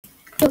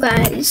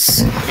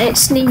guys,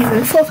 it's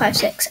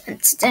Ninja456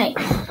 and today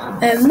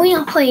we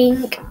are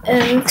playing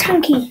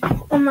Tanky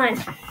online.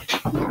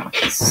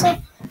 So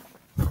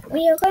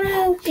we are going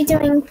to be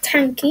doing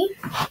Tanky.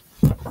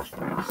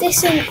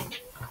 This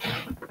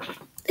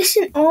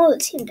isn't all the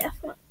team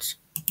deathmatch.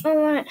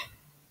 Alright.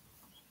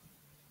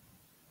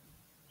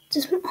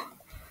 I'm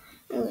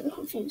a little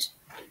confused.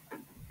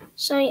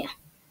 So yeah.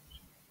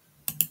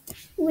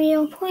 We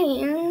are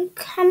playing,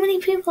 how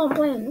many people are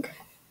playing?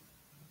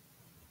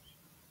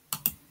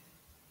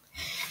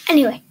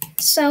 Anyway,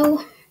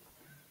 so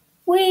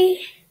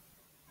we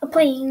are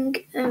playing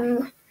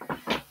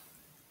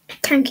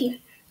Tanky.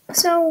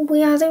 So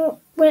we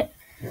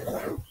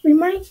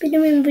might be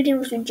doing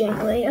videos with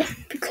Jake later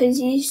because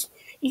he's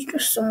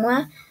just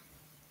somewhere,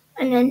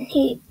 and then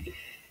he's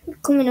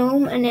coming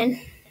home, and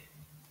then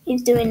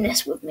he's doing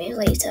this with me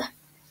later,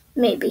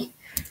 maybe.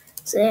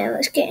 So yeah,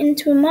 let's get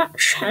into a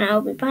match, and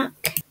I'll be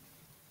back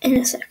in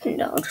a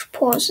second. I'll just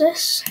pause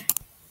this.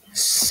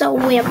 So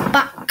we're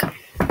back,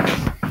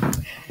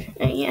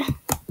 and yeah,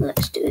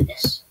 let's do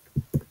this.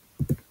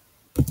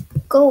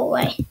 Go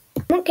away!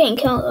 I'm not getting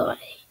killed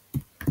already.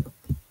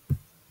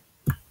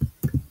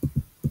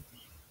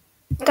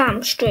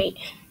 Damn straight.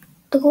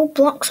 The gold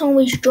blocks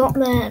always drop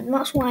there, and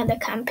that's why they're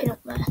camping up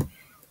there.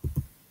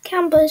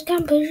 Campers,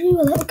 you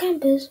little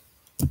campers.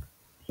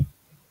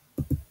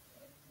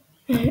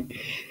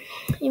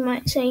 You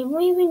might say,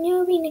 Raven,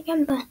 you're being a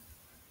camper.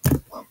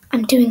 Well,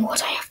 I'm doing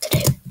what I have to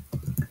do.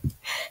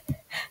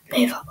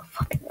 Move out of the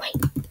fucking way.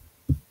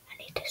 I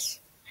need this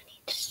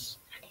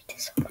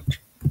so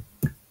much.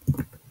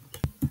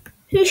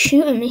 Who's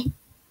shooting me?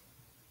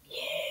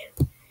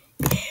 You.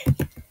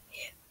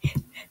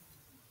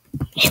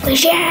 It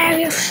was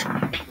you.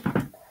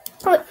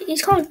 Oh,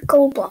 he's called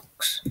gold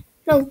blocks.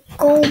 No,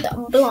 gold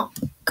block.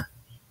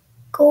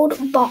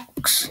 Gold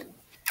box.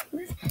 I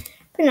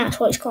think that's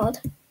what it's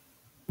called.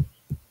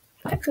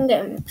 I can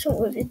get him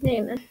something with his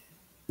name then.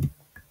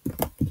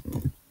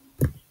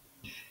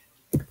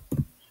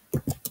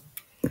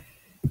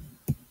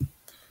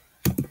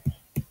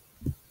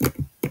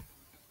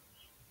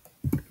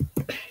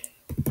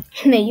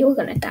 No, you're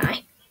gonna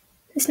die.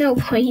 There's no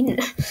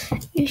point.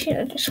 You should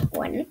have just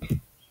went.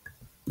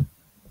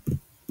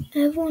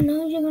 Everyone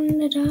knows you're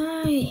gonna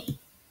die.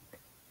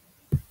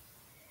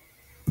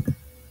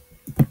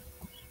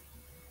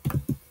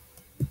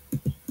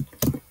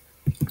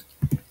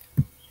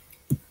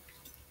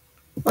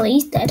 Well,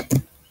 he's dead.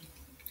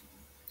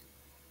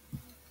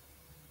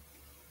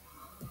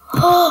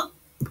 Oh!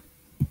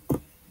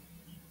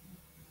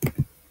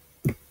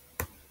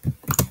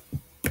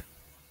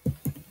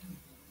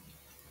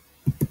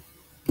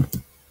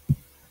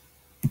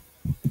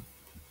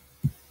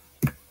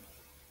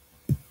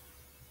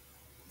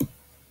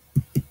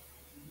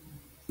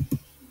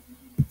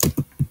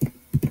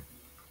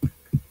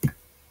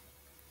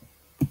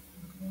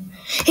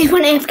 He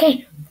went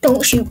AFK.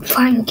 Don't shoot.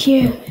 Thank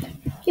you.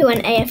 He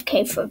went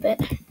AFK for a bit.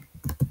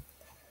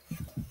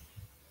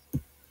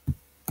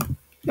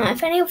 Now,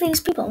 if any of these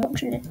people are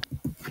watching it,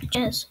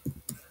 cheers.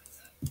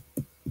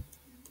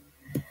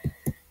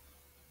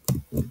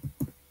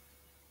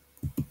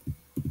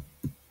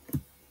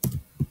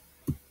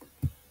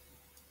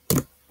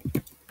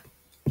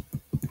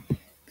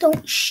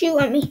 Don't shoot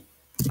at me.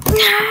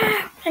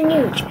 Ah, I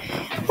knew it.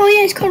 Oh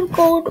yeah, it's called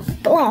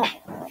Gold Block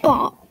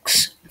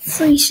Box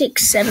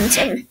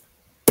 3677.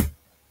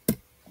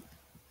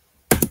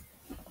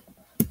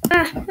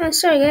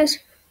 Sorry guys.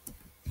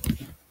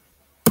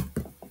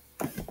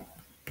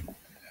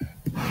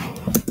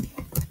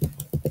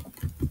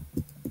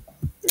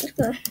 Let's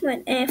go.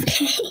 Went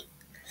AFK.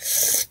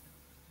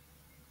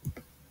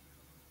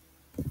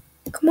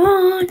 Come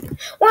on.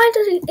 Why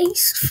does it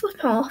ace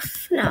foot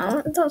off?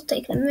 No, that's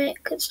taking a minute.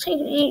 It's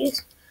taking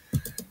ages.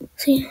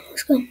 See,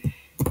 let's go.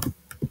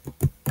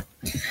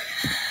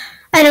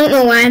 I don't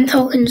know why I'm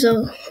talking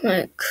so,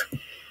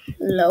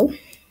 low.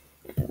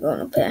 I'm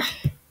going up here.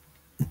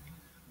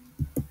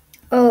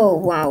 Oh,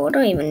 wow, I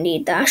don't even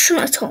need that. I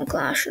shouldn't have talked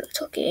that. I should have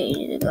took it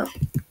ages ago.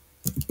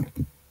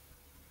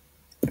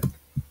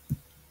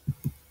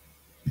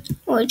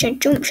 Oh, you trying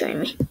to jump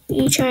showing me?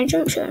 You trying to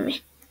jump showing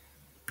me?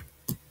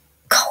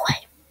 Go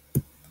away.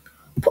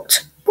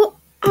 What?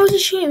 How did you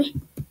shoot me?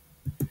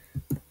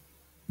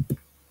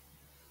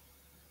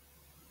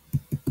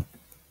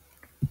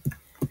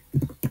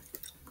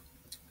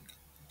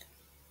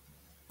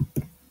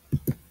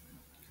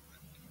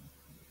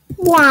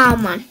 Wow,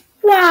 man.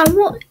 Wow,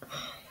 what?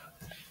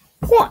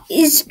 What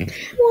is it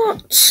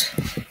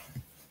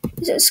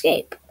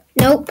escape?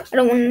 Nope, I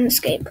don't want an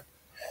escape.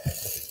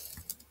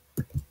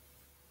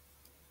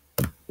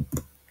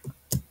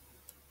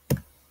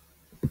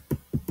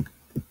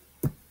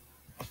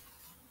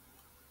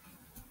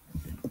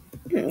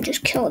 Let me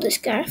just kill this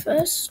guy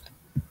first.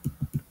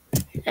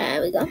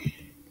 There we go.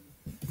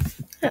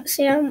 Let's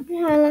see how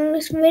long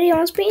this video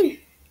has been.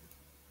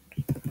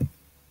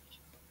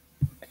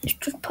 Let's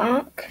just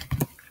park.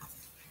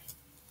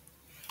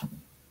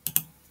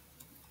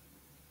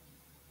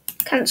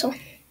 Cancel.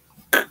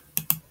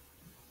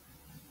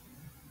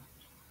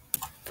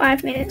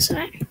 5 minutes,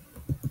 right?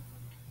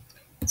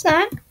 Is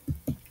that?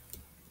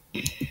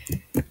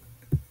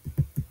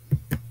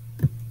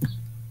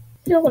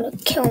 You're gonna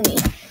kill me.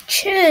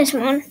 Cheers,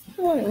 man.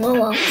 I want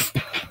low health.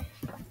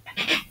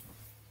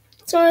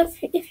 So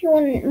if you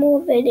want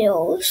more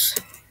videos,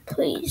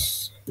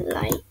 please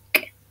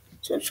like,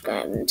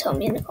 subscribe, and tell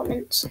me in the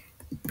comments.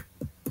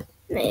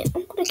 Mate,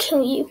 I'm gonna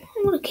kill you.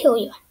 I'm gonna kill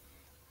you.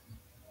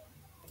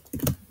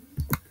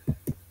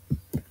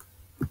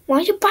 Why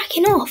are you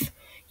backing off?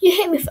 You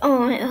hit me.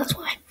 Oh, yeah, that's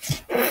why.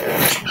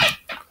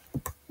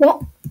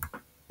 What?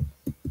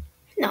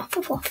 No,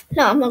 fuck off.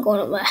 No, I'm not going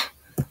up there.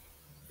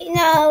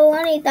 No,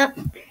 I need that.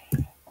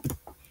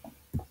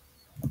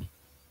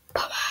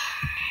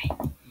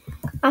 Bye-bye.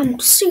 I'm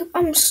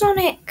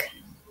Sonic.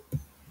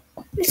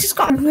 This has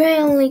got a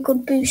really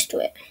good boost to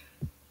it.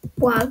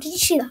 Wow, did you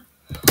see that?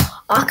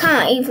 I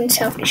can't even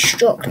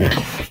self-destruct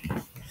now.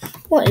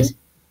 What is...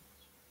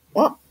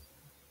 What?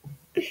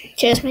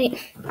 Cheers, mate.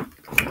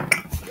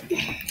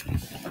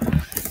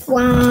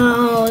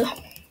 Wow.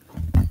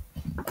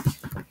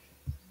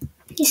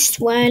 He's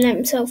swearing at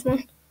himself,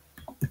 man.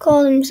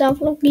 Calling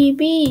himself Lucky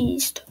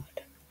Beast.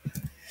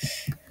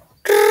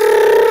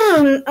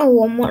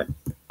 Oh,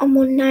 I'm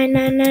on 9.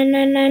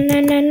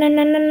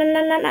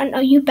 Oh,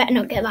 you better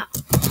not get that.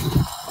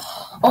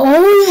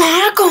 Oh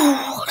my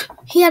god!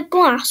 He had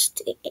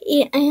blast.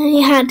 He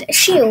had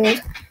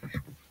shield,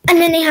 and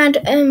then he had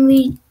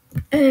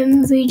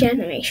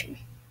regeneration.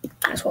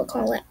 That's what I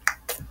call it.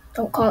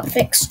 Don't call it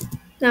fix.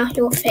 No,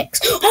 you're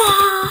fixed.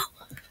 Oh!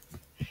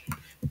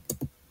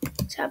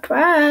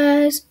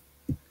 Surprise!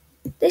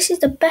 This is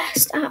the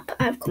best app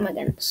I've come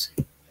against.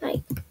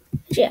 Like,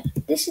 legit.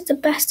 This is the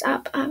best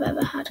app I've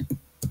ever had.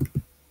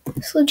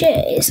 It's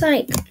legit. It's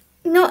like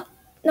not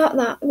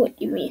that. What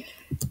you mean?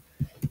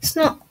 It's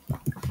not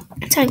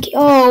tanky.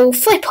 Oh,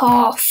 flip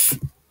off!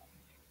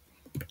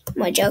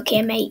 I'm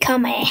joking, mate.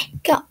 Come here.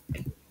 Go.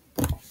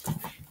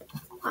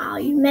 Wow,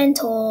 you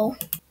mental.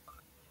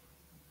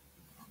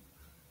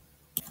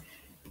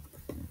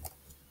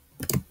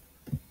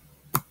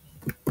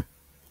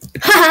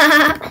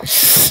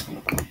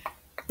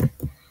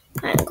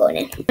 I'm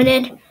going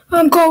in.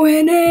 I'm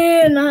going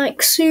in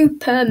like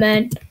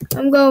Superman.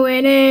 I'm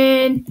going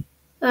in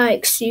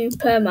like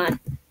Superman.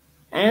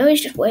 I know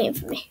he's just waiting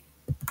for me.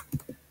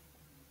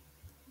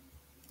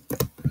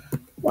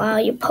 Wow,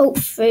 you poked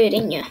through,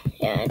 didn't you?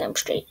 Yeah, damn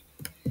straight.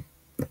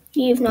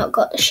 You've not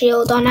got the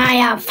shield on, I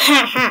have.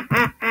 Ha ha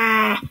ha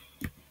ha.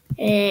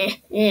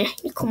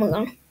 Come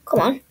on. Come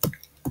on.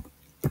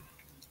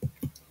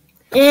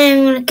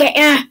 I'm gonna get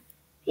ya.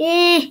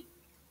 Yeah,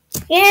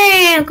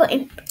 I got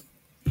him.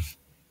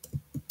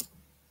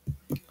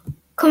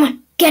 Come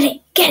on, get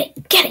it. Get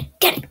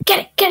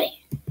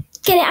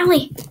it,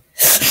 Ali.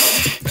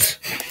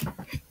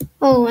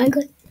 Oh my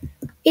god.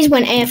 He's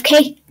went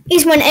AFK.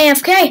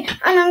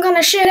 And I'm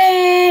gonna shoot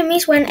him.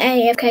 He's went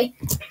AFK.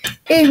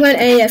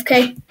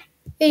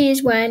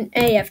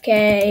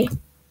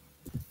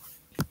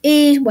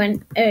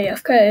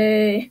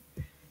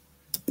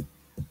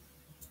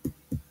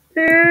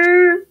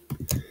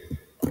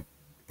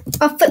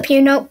 I'll flip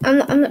you. No,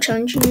 I'm not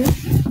challenging you.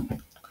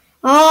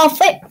 I'll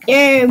flip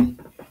you.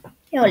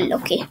 You're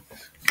lucky.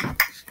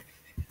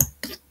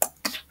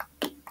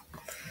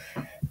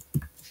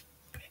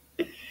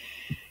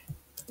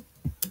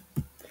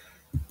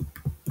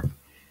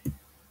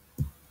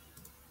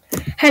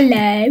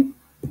 Hello.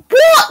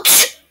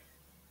 What?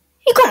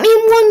 He got me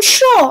in one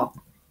shot.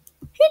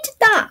 Who did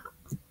that?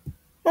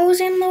 I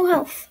was in low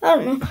health. I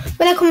don't know.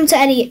 When I come to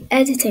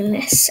editing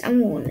this,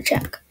 I'm going to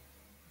check.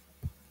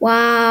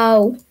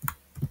 Wow.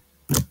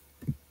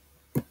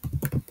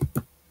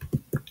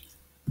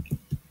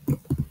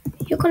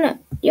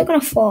 You're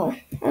gonna fall.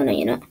 Oh no,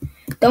 you're not.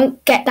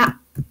 Don't get that.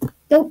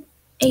 Nope.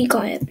 You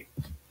got it.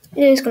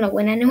 He's gonna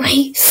win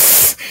anyway.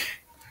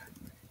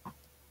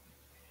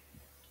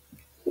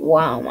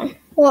 Wow, man.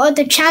 What are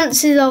the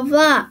chances of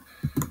that?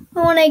 I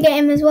want to get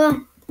him as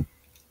well.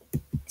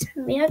 It's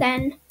me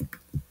again.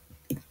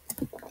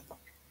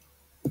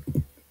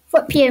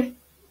 Flip you.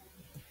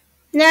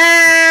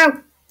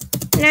 No.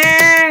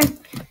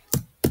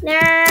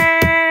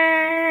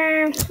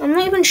 I'm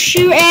not even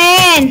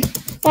shooting.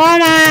 Or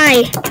am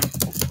I?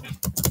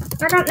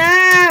 I don't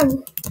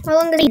know. How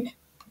long has it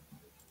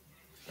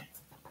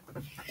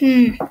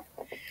been?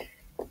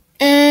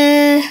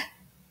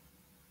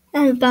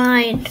 I'm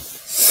blind.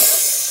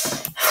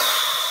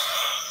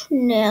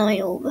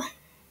 Nearly over.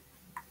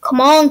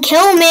 Come on,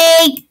 kill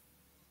me!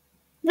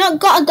 Not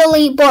got a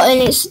delete button,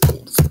 it's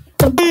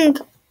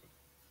the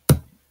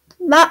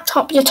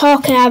laptop you're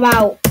talking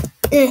about.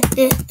 Oh,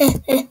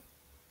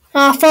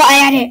 I thought I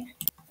had it.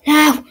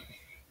 No.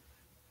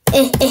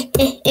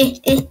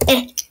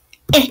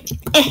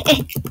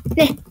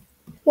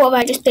 What have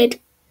I just did?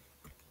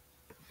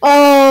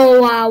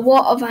 Oh wow,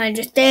 what have I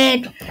just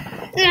did?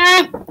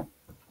 No.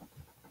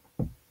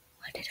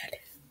 What did I do?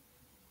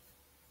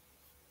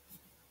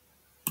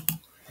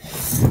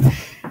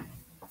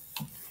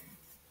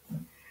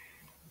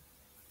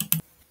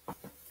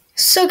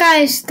 So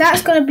guys,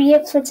 that's gonna be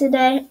it for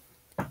today.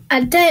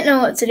 I don't know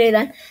what to do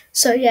then.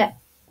 So yeah,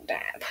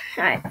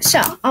 right.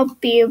 So I'll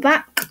be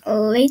back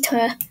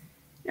later.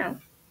 Now.